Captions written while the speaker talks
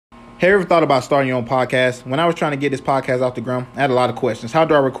Have you ever thought about starting your own podcast? When I was trying to get this podcast off the ground, I had a lot of questions. How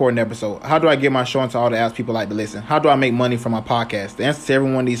do I record an episode? How do I get my show into all the apps people like to listen? How do I make money from my podcast? The answer to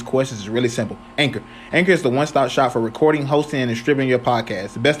every one of these questions is really simple. Anchor. Anchor is the one-stop shop for recording, hosting, and distributing your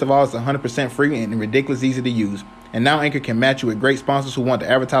podcast. The best of all, it's 100% free and ridiculous easy to use. And now Anchor can match you with great sponsors who want to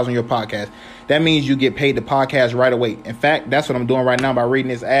advertise on your podcast. That means you get paid to podcast right away. In fact, that's what I'm doing right now by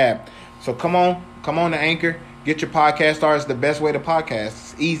reading this ad. So come on to Anchor. Get your podcast started. It's the best way to podcast.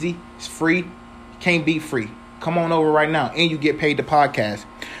 It's easy. It's free. You can't beat free. Come on over right now, and you get paid to podcast.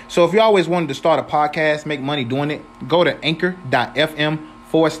 So if you always wanted to start a podcast, make money doing it, go to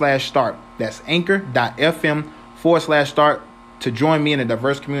anchor.fm/start. That's anchor.fm/start to join me in a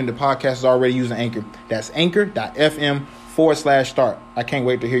diverse community of podcasters already using Anchor. That's anchor.fm/start. I can't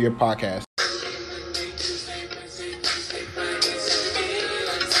wait to hear your podcast.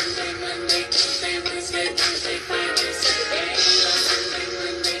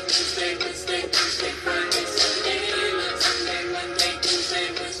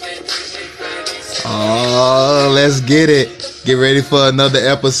 Oh, let's get it. Get ready for another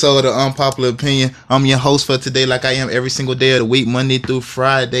episode of Unpopular Opinion. I'm your host for today, like I am every single day of the week, Monday through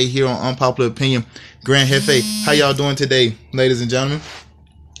Friday, here on Unpopular Opinion. Grand Jefe, how y'all doing today, ladies and gentlemen?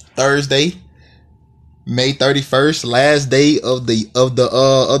 Thursday, May 31st, last day of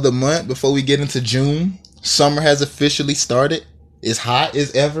the month before we get into June. Summer has officially started. It's hot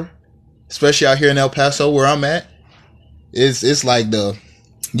as ever, especially out here in El Paso where I'm at. It's like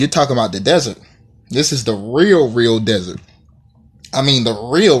you're talking about the desert. This is the real desert. I mean, the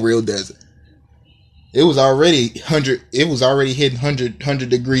real desert. It was already hitting 100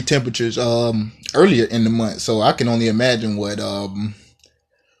 degree temperatures earlier in the month. So I can only imagine what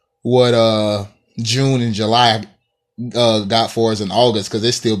June and July got for us in August, because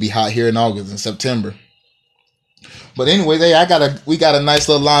it still be hot here in August and September. But anyway, we got a nice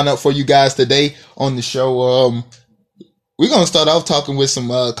little lineup for you guys today on the show. We're going to start off talking with some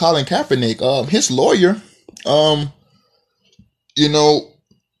Colin Kaepernick. His lawyer, I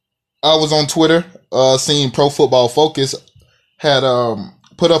was on Twitter, seeing Pro Football Focus had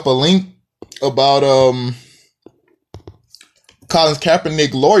put up a link about Colin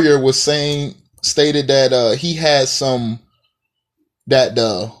Kaepernick lawyer stated that he had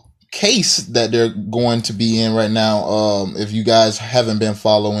the case that they're going to be in right now. If you guys haven't been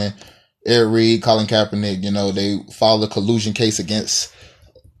following Eric Reid, Colin Kaepernick, they filed a collusion case against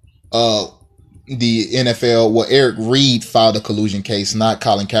the NFL. Well, Eric Reid filed a collusion case, not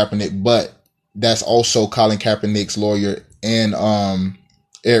Colin Kaepernick, but that's also Colin Kaepernick's lawyer and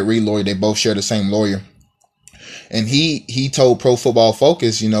Eric Reid lawyer. They both share the same lawyer. And he told Pro Football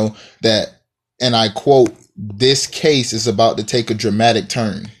Focus, that, and I quote, "This case is about to take a dramatic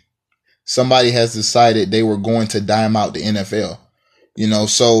turn. Somebody has decided they were going to dime out the NFL."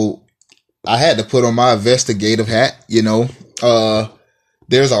 So I had to put on my investigative hat. There's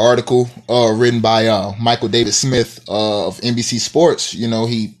an article written by Michael David Smith of NBC Sports.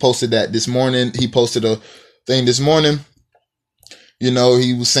 He posted that this morning. He posted a thing this morning.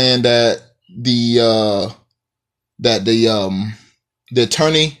 He was saying that the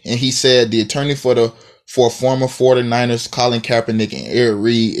attorney, and he said the attorney for former 49ers Colin Kaepernick and Eric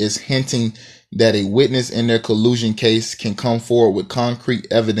Reid is hinting that a witness in their collusion case can come forward with concrete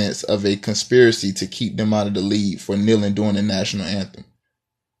evidence of a conspiracy to keep them out of the league for kneeling during the national anthem.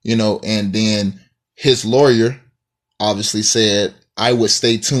 And then his lawyer obviously said, "I would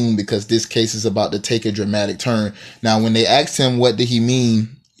stay tuned because this case is about to take a dramatic turn." Now, when they asked him what did he mean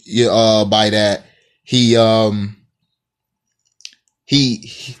by that, he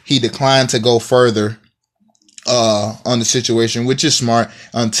declined to go further on the situation, which is smart,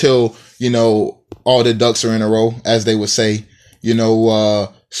 until all the ducks are in a row, as they would say.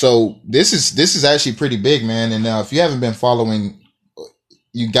 So this is actually pretty big, man. And if you haven't been following,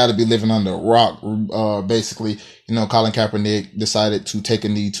 you got to be living under a rock. Basically, Colin Kaepernick decided to take a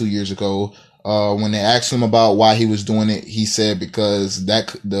knee 2 years ago. When they asked him about why he was doing it, he said because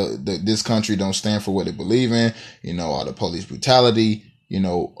this country don't stand for what they believe in. All the police brutality,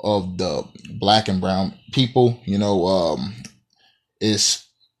 of the black and brown people,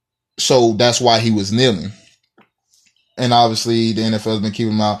 so that's why he was kneeling. And obviously the NFL has been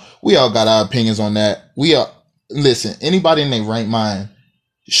keeping him out. We all got our opinions on that. Listen, anybody in their right mind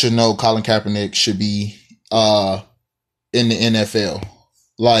should know Colin Kaepernick should be in the NFL.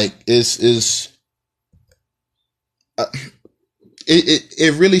 Like, it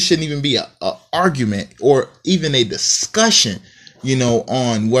really shouldn't even be a argument or even a discussion,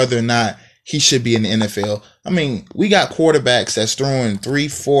 on whether or not he should be in the NFL. I mean, we got quarterbacks that's throwing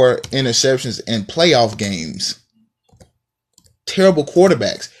 3-4 interceptions in playoff games. Terrible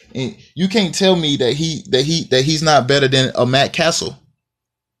quarterbacks. And you can't tell me that he's not better than a Matt Castle.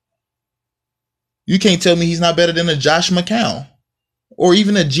 You can't tell me he's not better than a Josh McCown or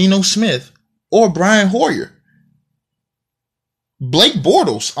even a Geno Smith or Brian Hoyer. Blake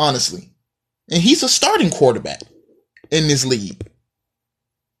Bortles, honestly. And he's a starting quarterback in this league.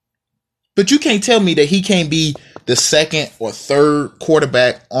 But you can't tell me that he can't be the second or third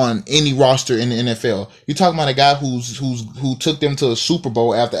quarterback on any roster in the NFL. You're talking about a guy who took them to a Super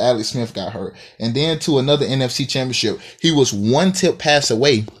Bowl after Alex Smith got hurt, and then to another NFC championship. He was one tip pass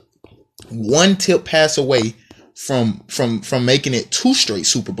away from making it 2 straight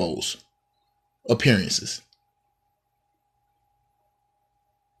Super Bowls appearances.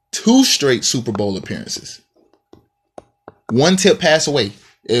 2 straight Super Bowl appearances. One tip pass away.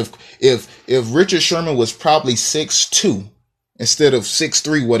 If Richard Sherman was probably 6'2" instead of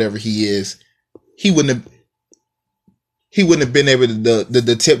 6'3", whatever he is, he wouldn't have been able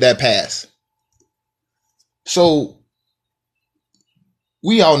to tip that pass. So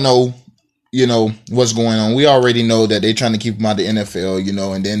we all know, what's going on. We already know that they're trying to keep him out of the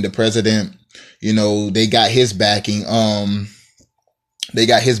NFL, and then the president, they got his backing. They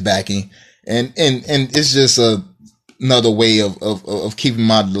got his backing, and it's just another way of keeping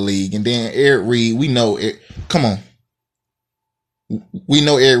him out of the league. And then Eric Reid, we know it. Come on, we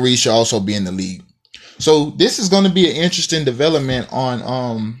know Eric Reid should also be in the league. So this is going to be an interesting development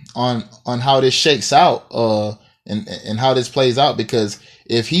on how this shakes out, and how this plays out. Because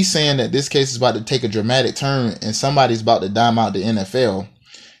if he's saying that this case is about to take a dramatic turn and somebody's about to dime out the NFL,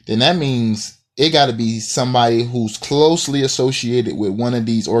 then that means it got to be somebody who's closely associated with one of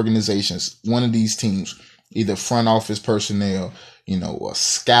these organizations, one of these teams, either front office personnel, a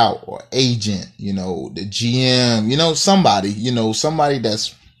scout or agent, the GM,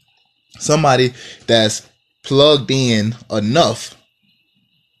 somebody that's plugged in enough,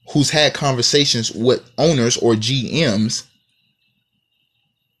 who's had conversations with owners or GMs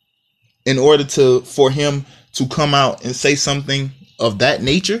in order for him to come out and say something of that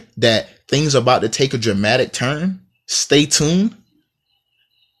nature, that things are about to take a dramatic turn. Stay tuned,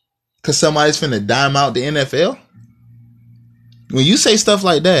 because somebody's finna dime out the NFL. When you say stuff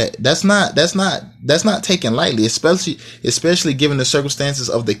like that, that's not taken lightly, especially given the circumstances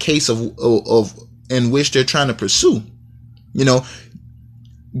of the case of in which they're trying to pursue.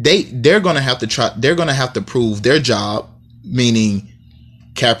 They're gonna have to prove their job, meaning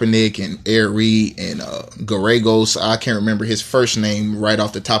Kaepernick and Eric Reid and Gallegos. I can't remember his first name right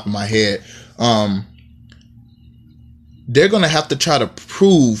off the top of my head. They're going to have to try to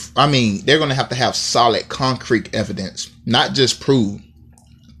prove, they're going to have solid concrete evidence, not just prove,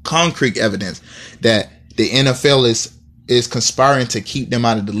 concrete evidence that the NFL is conspiring to keep them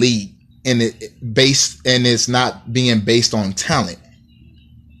out of the league, and it's not being based on talent.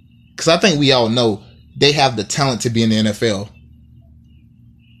 Because I think we all know they have the talent to be in the NFL.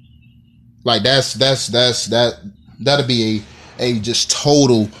 Like that'll be a just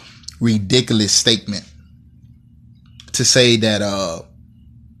total ridiculous statement to say that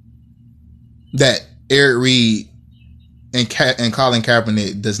that Eric Reid and Colin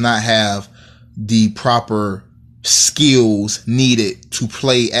Kaepernick does not have the proper skills needed to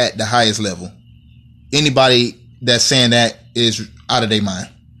play at the highest level. Anybody that's saying that is out of their mind.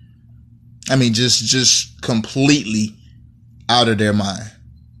 Just completely out of their mind.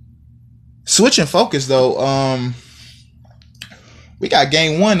 Switching focus though, we got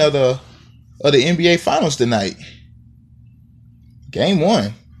game 1 of the NBA Finals tonight. Game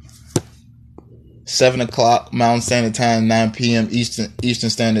 1, 7:00 Mountain Standard Time, 9 p.m. Eastern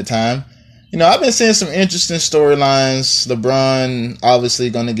Standard Time. I've been seeing some interesting storylines. LeBron obviously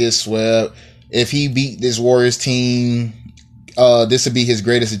gonna get swept. If he beat this Warriors team, this would be his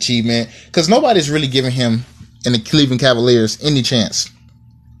greatest achievement, because nobody's really giving him and the Cleveland Cavaliers any chance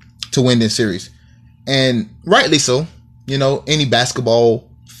to win this series, and rightly so. Any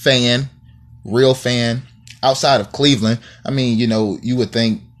basketball fan, real fan outside of Cleveland, you would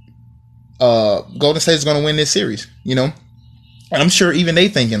think Golden State is going to win this series, and I'm sure even they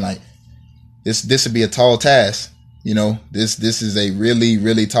thinking like this would be a tall task. This is a really,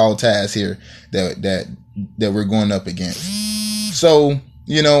 really tall task here that we're going up against. So,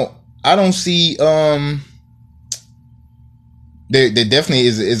 I don't see there definitely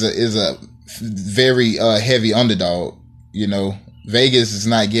is a very heavy underdog. Vegas is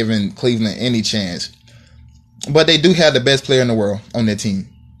not giving Cleveland any chance, but they do have the best player in the world on their team.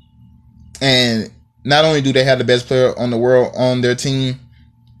 And not only do they have the best player on the world on their team,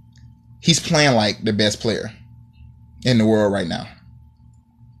 he's playing like the best player in the world right now.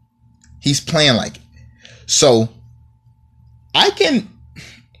 He's playing like it. So I can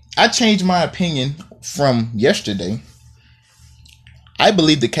I changed my opinion from yesterday. I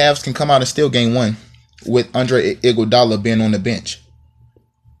believe the Cavs can come out and steal game one with Andre Iguodala being on the bench.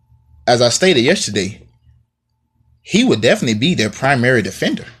 As I stated yesterday, he would definitely be their primary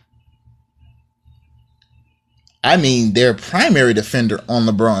defender. I mean, their primary defender on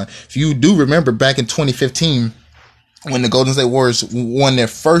LeBron. If you do remember back in 2015, when the Golden State Warriors won their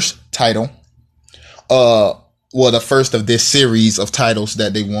first title, the first of this series of titles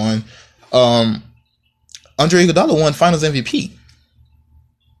that they won, Andre Iguodala won Finals MVP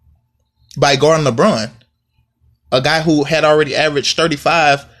by guarding LeBron, a guy who had already averaged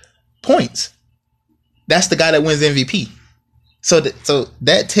 35 points. That's the guy that wins MVP. So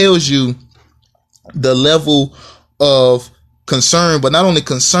that tells you the level of concern, but not only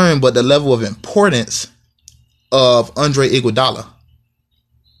concern, but the level of importance of Andre Iguodala.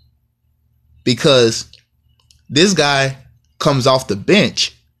 Because this guy comes off the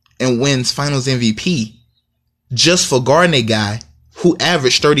bench and wins Finals MVP just for guarding a guy who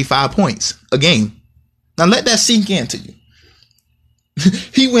averaged 35 points a game. Now let that sink into you.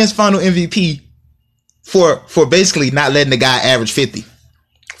 He wins Final MVP for basically not letting the guy average 50,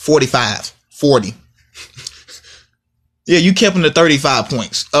 45, 40. Yeah, you kept him to 35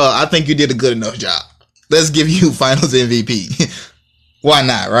 points. I think you did a good enough job. Let's give you Finals MVP. Why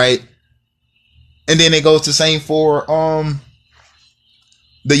not, right? And then it goes the same for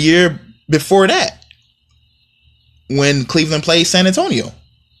the year before that, when Cleveland played San Antonio.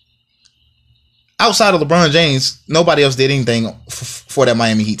 Outside of LeBron James, nobody else did anything for that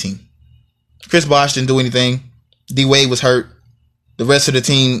Miami Heat team. Chris Bosh didn't do anything. D Wade was hurt. The rest of the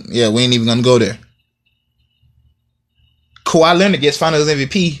team, we ain't even gonna go there. Kawhi Leonard gets Finals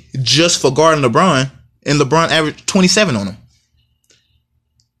MVP just for guarding LeBron, and LeBron averaged 27 on him.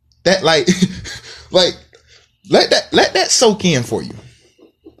 That let that soak in for you.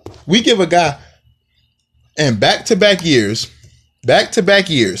 We give a guy in back-to-back years,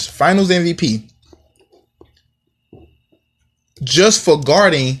 Finals MVP, just for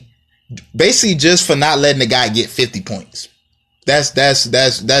guarding, basically just for not letting the guy get 50 points. That's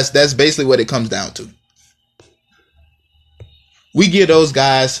basically what it comes down to. We give those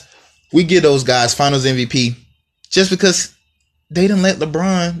guys Finals MVP just because they didn't let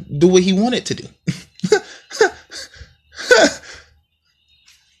LeBron do what he wanted to do.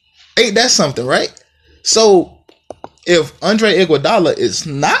 Ain't that something, right? So if Andre Iguodala is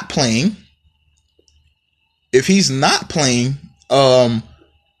not playing, if he's not playing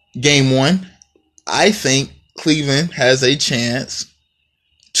game one, I think Cleveland has a chance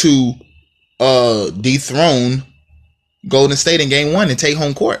to dethrone Golden State in game one and take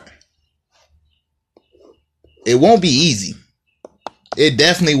home court. It won't be easy. It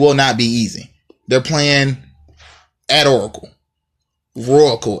definitely will not be easy. They're playing at Oracle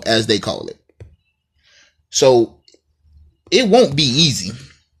as they call it. So it won't be easy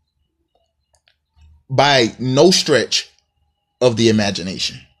by no stretch of the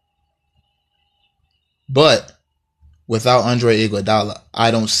imagination. But without Andre Iguodala,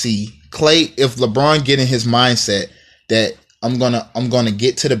 I don't see Klay. If LeBron get in his mindset that I'm gonna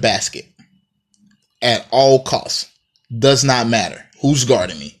get to the basket at all costs, does not matter who's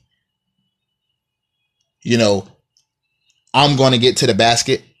guarding me. I'm going to get to the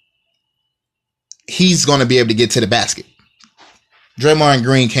basket. He's going to be able to get to the basket. Draymond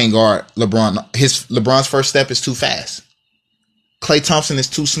Green can't guard LeBron. LeBron's first step is too fast. Klay Thompson is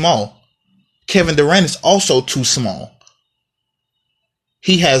too small. Kevin Durant is also too small.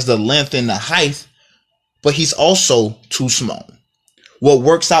 He has the length and the height, but he's also too small. What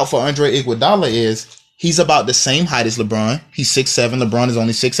works out for Andre Iguodala is he's about the same height as LeBron. He's 6'7". LeBron is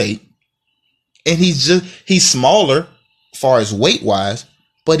only 6'8". And he's smaller as far as weight wise,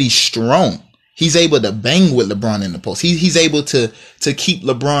 but he's strong. He's able to bang with LeBron in the post. He's able to keep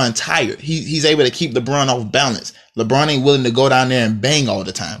LeBron tired. He's able to keep LeBron off balance. LeBron ain't willing to go down there and bang all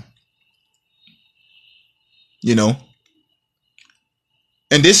the time. And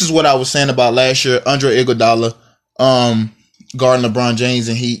this is what I was saying about last year, Andre Iguodala guarding LeBron James,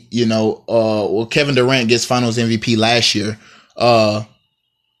 and Kevin Durant gets Finals MVP last year. But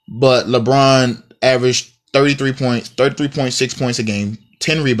LeBron averaged 33 points, 33.6 points a game,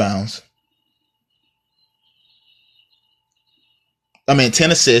 10 rebounds.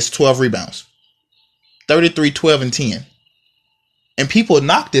 10 assists, 12 rebounds. 33, 12, and 10. And people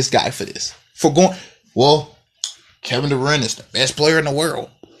knock this guy for this. For going, Kevin Durant is the best player in the world.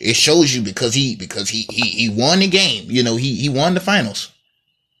 It shows you because he won the game. He won the finals.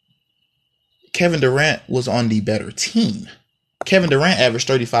 Kevin Durant was on the better team. Kevin Durant averaged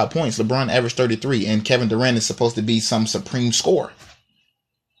 35 points. LeBron averaged 33. And Kevin Durant is supposed to be some supreme scorer.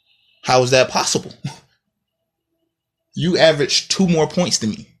 How is that possible? You averaged 2 more points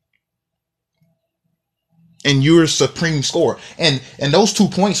than me. And you're a supreme scorer. And those 2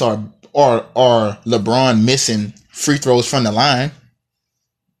 points are LeBron missing free throws from the line.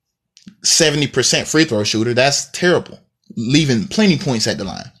 70% free throw shooter. That's terrible. Leaving plenty points at the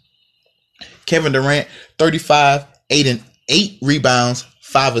line. Kevin Durant, 35, 8 rebounds,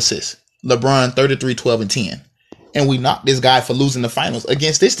 5 assists. LeBron, 33, 12, and 10. And we knocked this guy for losing the finals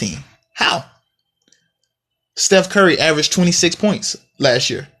against this team. How? Steph Curry averaged 26 points last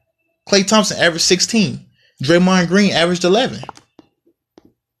year. Klay Thompson averaged 16. Draymond Green averaged 11.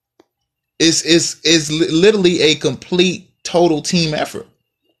 It's literally a complete total team effort.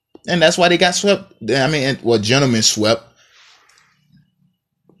 And that's why they got swept. I mean, well, gentlemen swept.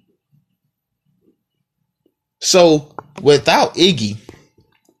 So without Iggy,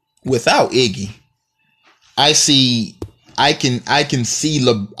 I can see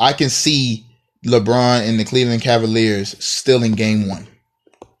LeBron and the Cleveland Cavaliers still in game 1,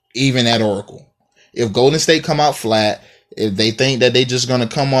 even at Oracle. If Golden State come out flat, if they think that they just gonna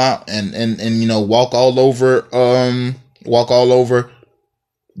come out and walk all over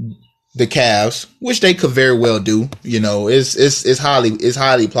the Cavs, which they could very well do, it's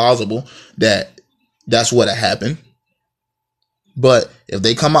highly plausible that that's what happened. But if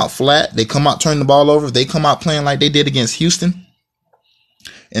they come out flat, they come out turning the ball over, if they come out playing like they did against Houston,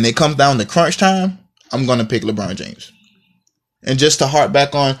 and it comes down to crunch time, I'm gonna pick LeBron James. And just to harp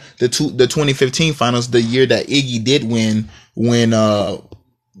back on the 2015 finals, the year that Iggy did win, when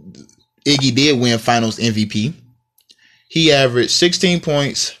Iggy did win finals MVP, he averaged 16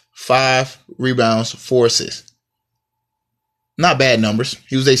 points, 5 rebounds, 4 assists. Not bad numbers.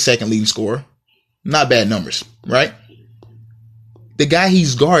 He was a second leading scorer. Not bad numbers, right? The guy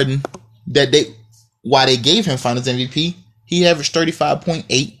he's guarding, why they gave him finals MVP, he averaged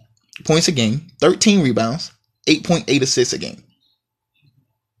 35.8 points a game, 13 rebounds, 8.8 assists a game.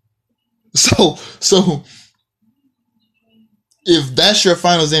 So if that's your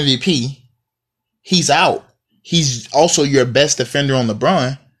finals MVP, he's out. He's also your best defender on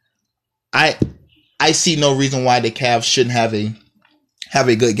LeBron. I see no reason why the Cavs shouldn't have a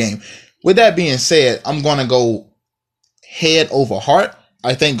good game. With that being said, I'm gonna go head over heart.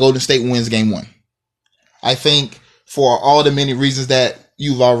 I think Golden State wins game 1. I think for all the many reasons that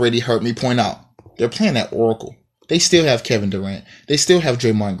you've already heard me point out, they're playing at Oracle. They still have Kevin Durant. They still have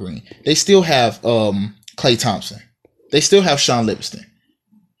Draymond Green. They still have Klay Thompson. They still have Sean Livingston.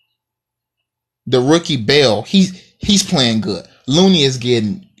 The rookie Bell, he's playing good. Looney is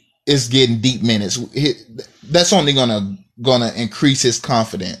getting deep minutes. That's only gonna increase his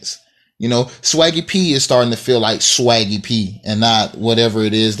confidence. Swaggy P is starting to feel like Swaggy P and not whatever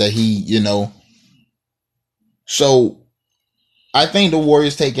it is that he. So I think the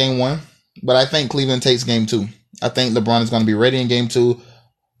Warriors take game 1, but I think Cleveland takes game 2. I think LeBron is going to be ready in game 2.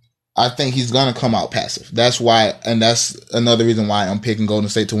 I think he's going to come out passive. That's why, and that's another reason why I'm picking Golden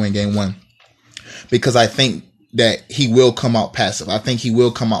State to win game 1. Because I think that he will come out passive. I think he will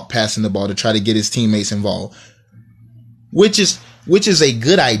come out passing the ball to try to get his teammates involved. Which is a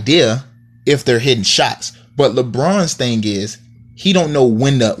good idea if they're hitting shots. But LeBron's thing is he don't know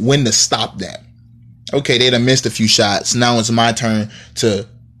when to stop that. Okay, they done missed a few shots. Now it's my turn to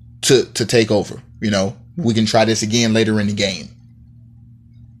take over. We can try this again later in the game.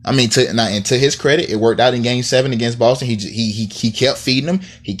 I mean, to his credit, it worked out in game 7 against Boston. He kept feeding them.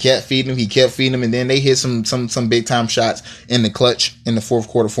 He kept feeding them. And then they hit some big time shots in the clutch in the fourth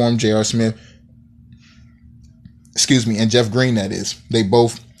quarter for him. J.R. Smith, and Jeff Green, that is. They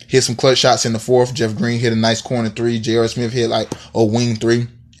both hit some clutch shots in the fourth. Jeff Green hit a nice corner 3. J.R. Smith hit like a wing 3.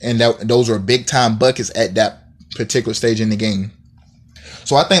 And those were big time buckets at that particular stage in the game.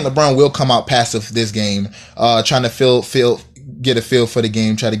 So I think LeBron will come out passive this game, trying to get a feel for the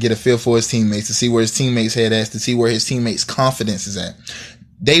game, try to get a feel for his teammates, to see where his teammates' head at, to see where his teammates' confidence is at.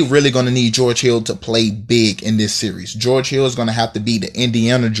 They really going to need George Hill to play big in this series. George Hill is going to have to be the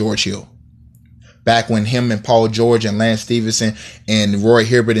Indiana George Hill. Back when him and Paul George and Lance Stevenson and Roy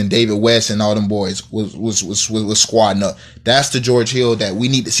Hibbert and David West and all them boys was squadding up. That's the George Hill that we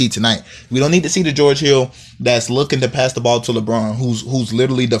need to see tonight. We don't need to see the George Hill that's looking to pass the ball to LeBron, who's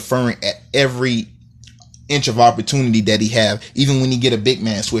literally deferring at every inch of opportunity that he have. Even when he get a big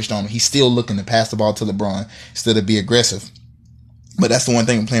man switched on him, he's still looking to pass the ball to LeBron instead of be aggressive. But that's the one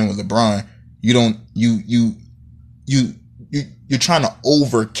thing I'm playing with LeBron. You're trying to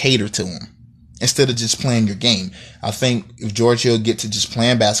over cater to him instead of just playing your game. I think if George Hill get to just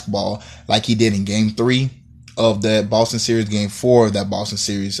playing basketball like he did in game 3 of that Boston series, game 4 of that Boston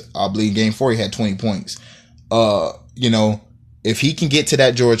series, I believe game 4 he had 20 points. if he can get to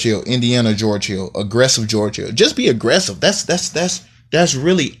that George Hill, Indiana George Hill, aggressive George Hill, just be aggressive. That's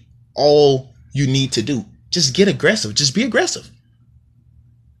really all you need to do. Just get aggressive. Just be aggressive.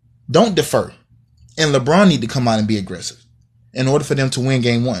 Don't defer. And LeBron need to come out and be aggressive in order for them to win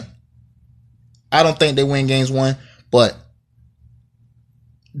game 1. I don't think they win games 1, but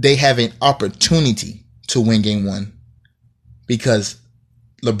they have an opportunity to win game 1 because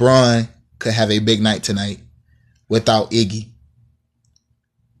LeBron could have a big night tonight without Iggy.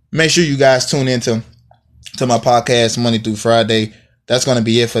 Make sure you guys tune into my podcast Monday through Friday. That's going to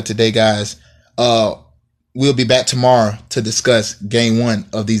be it for today, guys. We'll be back tomorrow to discuss game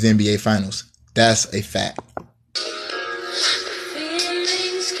 1 of these NBA finals. That's a fact.